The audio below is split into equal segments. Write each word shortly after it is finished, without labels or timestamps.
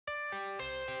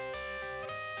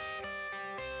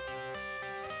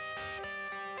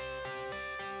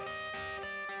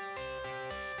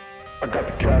I got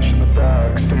the cash in the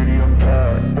bag, stadium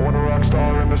packed. Born a rock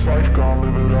star in this life, gonna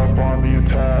live it up on the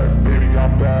attack. Baby,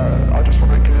 I'm bad, I just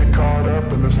wanna get caught up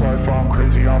in this life. I'm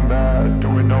crazy, I'm mad,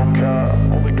 doing no cap.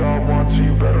 Only God wants, so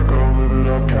you better go live it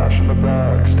up. Cash in the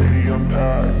bag, stadium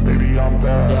packed. Baby, I'm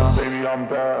bad, yeah. Baby, I'm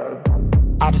bad.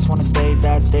 I just wanna stay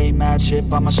bad, stay mad.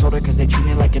 Chip on my shoulder cause they treat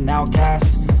me like an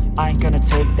outcast. I ain't gonna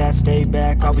take that, stay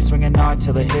back. I'll be swinging hard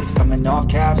till the hits come in all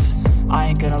caps. I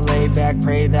ain't gonna lay back,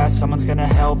 pray that someone's gonna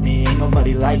help me. Ain't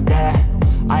nobody like that.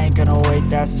 I ain't gonna wait,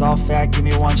 that's all fact. Give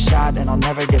me one shot and I'll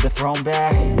never get the throne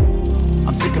back.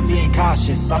 I'm sick of being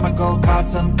cautious. I'ma go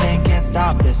cause something, can't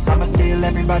stop this. I'ma steal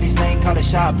everybody's lane, call it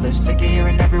shoplift. Sick of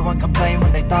hearing everyone complain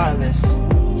when they thoughtless.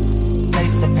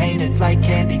 Taste the pain, it's like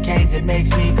candy canes. It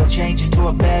makes me go change into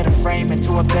a better frame,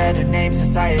 into a better name.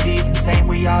 Society's insane,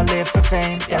 we all live for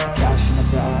fame, yeah. Cash in the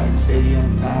bag,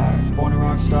 stadium packed. Born a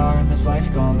rock star in this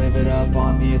life, gonna live it up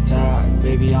on the attack.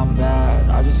 Baby, I'm bad,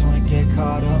 I just wanna get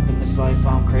caught up in this life.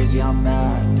 I'm crazy, I'm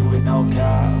mad, do it no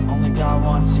cap. Only God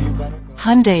wants you, better go.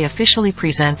 Hyundai officially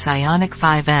presents Ioniq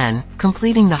 5N,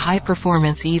 completing the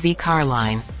high-performance EV car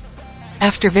line.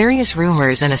 After various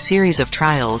rumors and a series of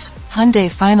trials,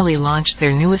 Hyundai finally launched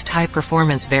their newest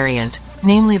high-performance variant,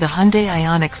 namely the Hyundai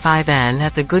Ioniq 5N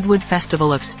at the Goodwood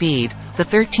Festival of Speed, the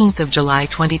 13th of July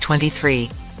 2023.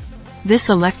 This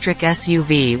electric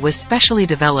SUV was specially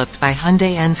developed by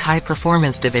Hyundai N's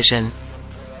high-performance division.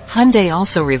 Hyundai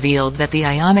also revealed that the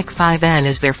Ioniq 5N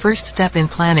is their first step in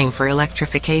planning for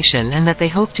electrification and that they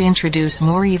hope to introduce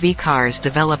more EV cars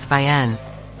developed by N.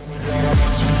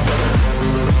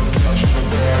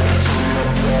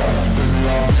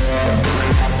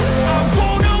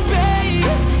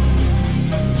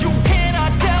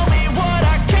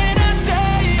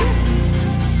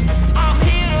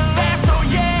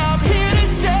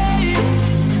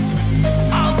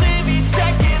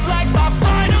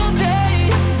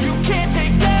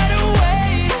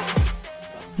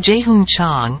 Jae-hoon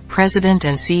Chang, president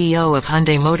and CEO of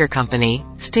Hyundai Motor Company,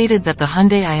 stated that the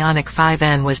Hyundai Ioniq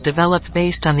 5N was developed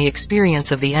based on the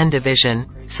experience of the N division,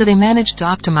 so they managed to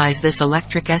optimize this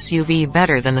electric SUV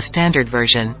better than the standard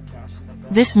version.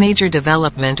 This major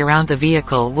development around the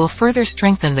vehicle will further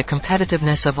strengthen the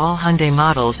competitiveness of all Hyundai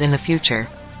models in the future.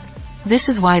 This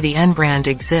is why the N brand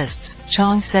exists,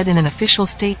 Chang said in an official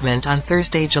statement on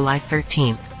Thursday, July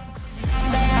 13.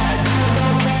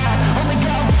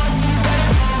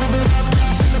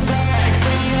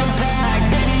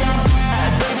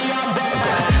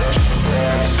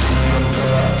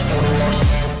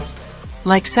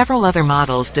 Like several other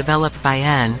models developed by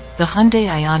N, the Hyundai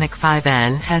Ioniq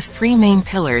 5N has three main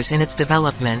pillars in its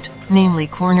development, namely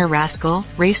corner rascal,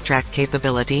 racetrack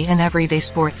capability and everyday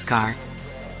sports car.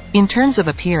 In terms of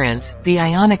appearance, the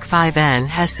Ioniq 5N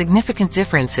has significant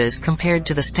differences compared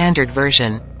to the standard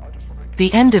version.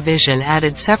 The N division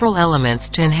added several elements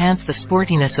to enhance the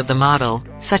sportiness of the model,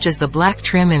 such as the black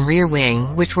trim and rear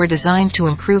wing, which were designed to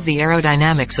improve the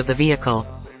aerodynamics of the vehicle.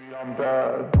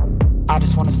 I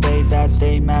just wanna stay bad,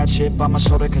 stay mad. Chip on my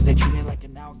shoulder cause they treat me like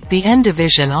an outcast. The N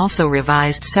division also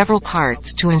revised several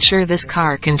parts to ensure this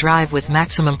car can drive with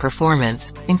maximum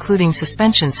performance, including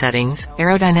suspension settings,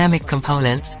 aerodynamic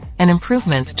components, and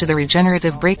improvements to the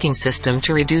regenerative braking system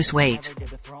to reduce weight.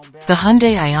 The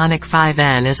Hyundai Ioniq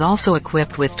 5N is also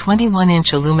equipped with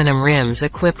 21-inch aluminum rims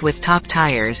equipped with top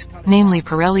tires, namely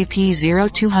Pirelli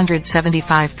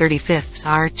P0275/35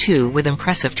 R2 with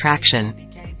impressive traction.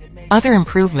 Other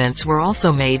improvements were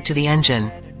also made to the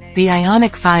engine. The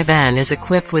Ioniq 5N is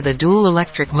equipped with a dual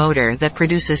electric motor that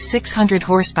produces 600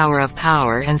 horsepower of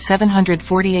power and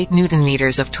 748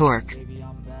 Nm of torque.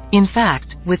 In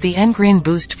fact, with the N-Grin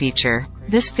boost feature,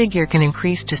 this figure can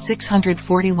increase to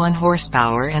 641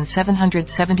 horsepower and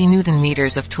 770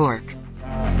 Nm of torque.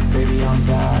 Baby, I'm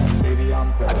bad. Baby,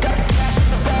 I'm bad.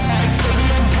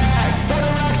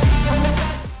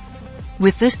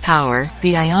 With this power,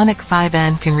 the Ioniq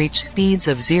 5N can reach speeds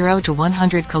of 0 to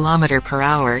 100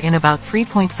 km/h in about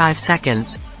 3.5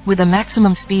 seconds, with a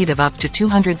maximum speed of up to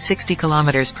 260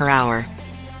 km/h.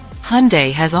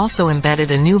 Hyundai has also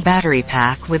embedded a new battery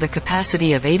pack with a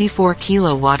capacity of 84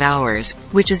 kWh,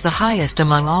 which is the highest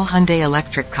among all Hyundai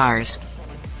electric cars.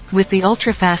 With the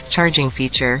ultra-fast charging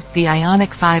feature, the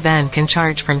Ioniq 5N can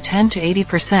charge from 10 to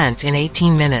 80% in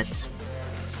 18 minutes.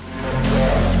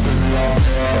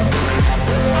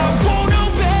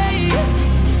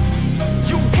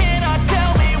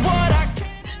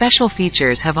 Special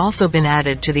features have also been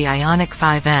added to the Ioniq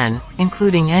 5N,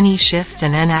 including N eShift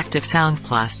and N Active Sound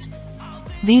Plus.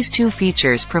 These two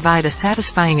features provide a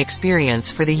satisfying experience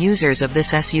for the users of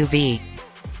this SUV.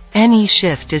 NE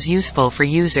Shift is useful for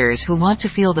users who want to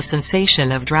feel the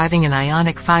sensation of driving an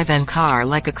Ioniq 5N car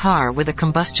like a car with a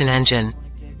combustion engine.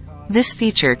 This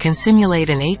feature can simulate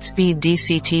an 8-speed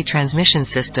DCT transmission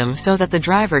system so that the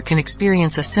driver can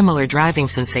experience a similar driving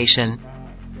sensation.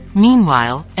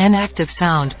 Meanwhile, N Active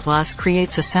Sound Plus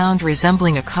creates a sound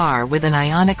resembling a car with an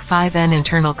Ioniq 5N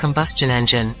internal combustion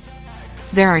engine.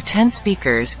 There are 10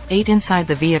 speakers, 8 inside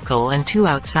the vehicle and 2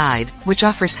 outside, which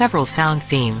offer several sound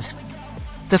themes.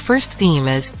 The first theme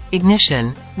is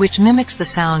Ignition, which mimics the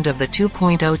sound of the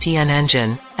 2.0 TN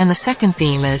engine, and the second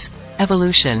theme is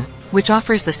Evolution, which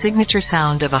offers the signature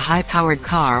sound of a high-powered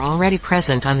car already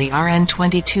present on the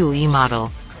RN22e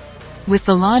model. With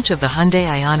the launch of the Hyundai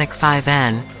Ioniq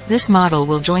 5N, this model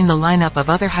will join the lineup of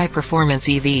other high-performance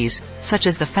EVs, such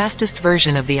as the fastest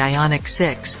version of the Ioniq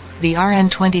 6, the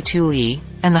RN22e,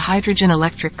 and the hydrogen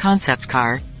electric concept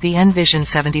car, the N Vision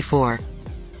 74.